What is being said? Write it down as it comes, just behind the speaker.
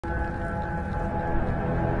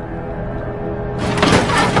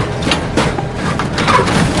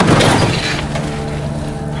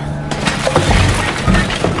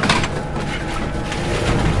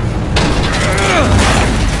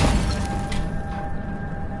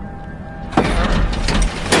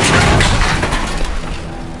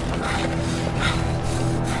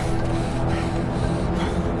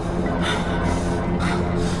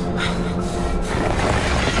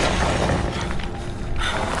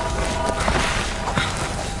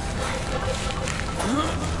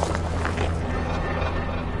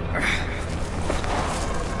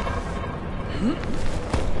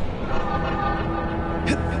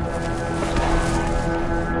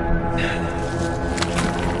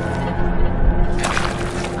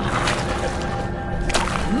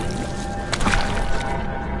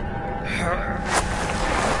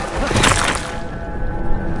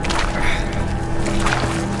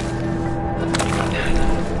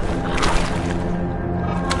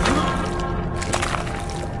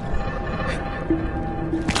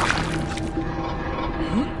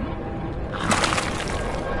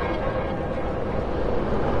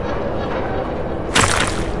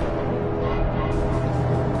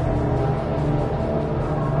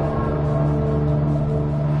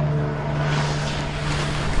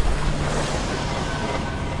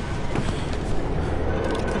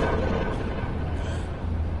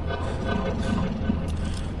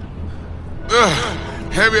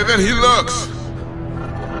Heavier than he looks.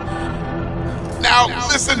 Now,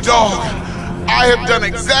 listen, dog. I have done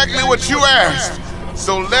exactly what you asked.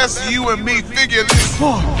 So let's you and me figure this.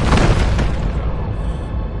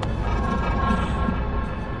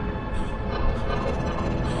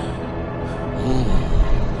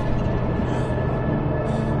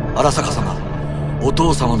荒坂様、お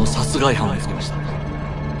父様の殺害犯を見つけました。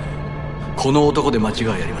この男で間違い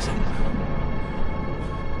ありません。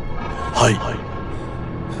はい。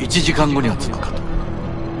1時間後には着くかと。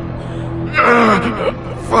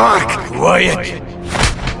Fuck! Quiet!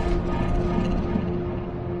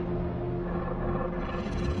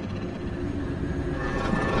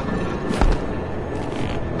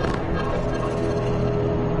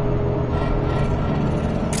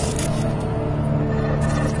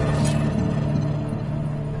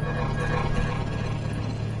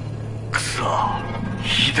 くそ、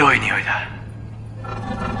ひどい匂いだ。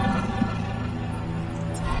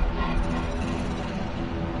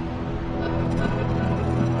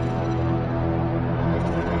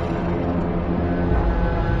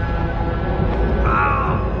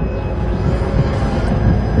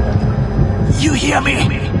You hear me?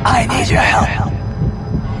 I need your help.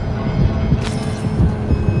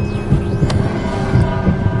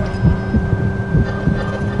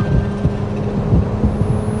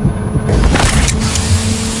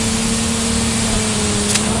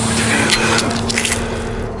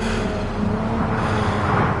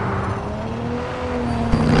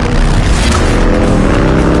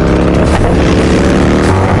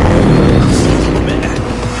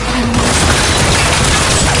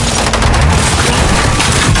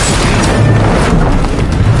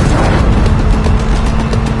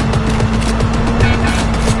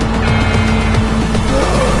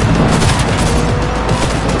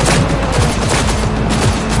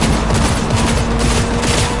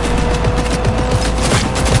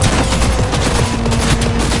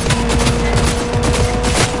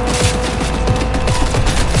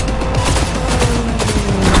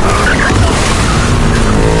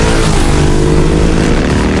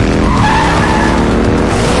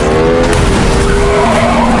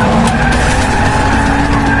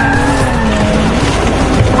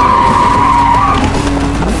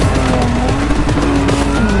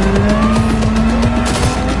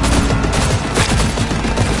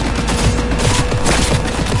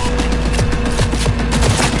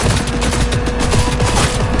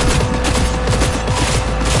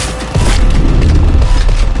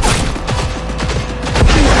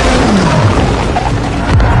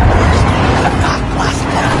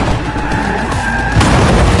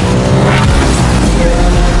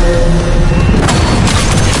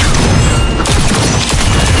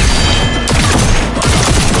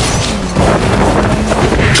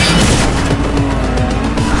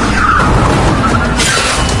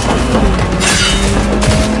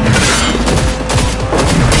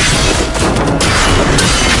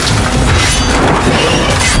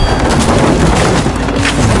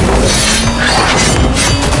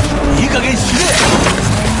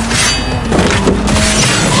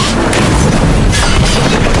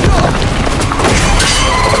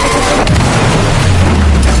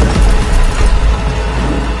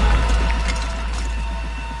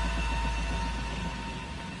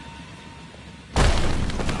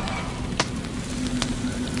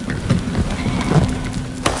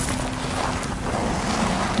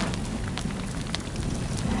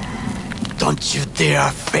 Don't you dare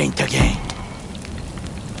faint again.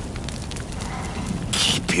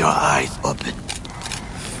 Keep your eyes open.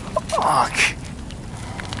 Fuck.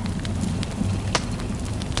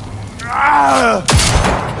 Ah!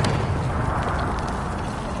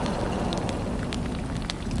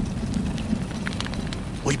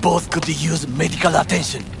 We both could use medical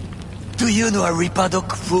attention. Do you know a Reaper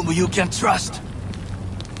Doc whom you can trust?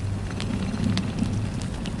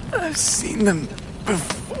 I've seen them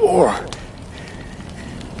before.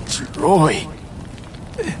 Troy.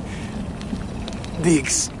 The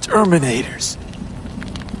Exterminators.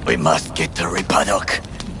 We must get to Reaper Doc.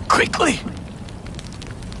 Quickly!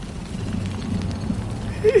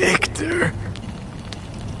 Victor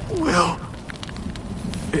will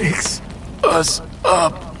fix us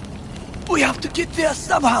up. We have to get there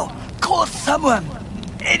somehow. Call someone.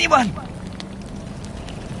 Anyone.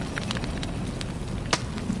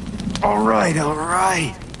 All right, all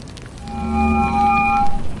right.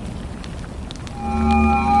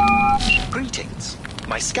 Greetings.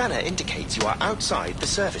 My scanner indicates you are outside the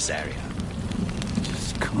service area.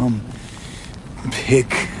 Just come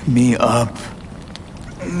pick me up.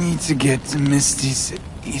 I need to get to Misty's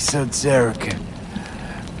esoterica.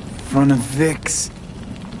 Front of Vic's.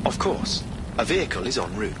 Of course. A vehicle is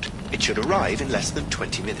en route. It should arrive in less than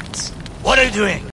 20 minutes. What are you doing?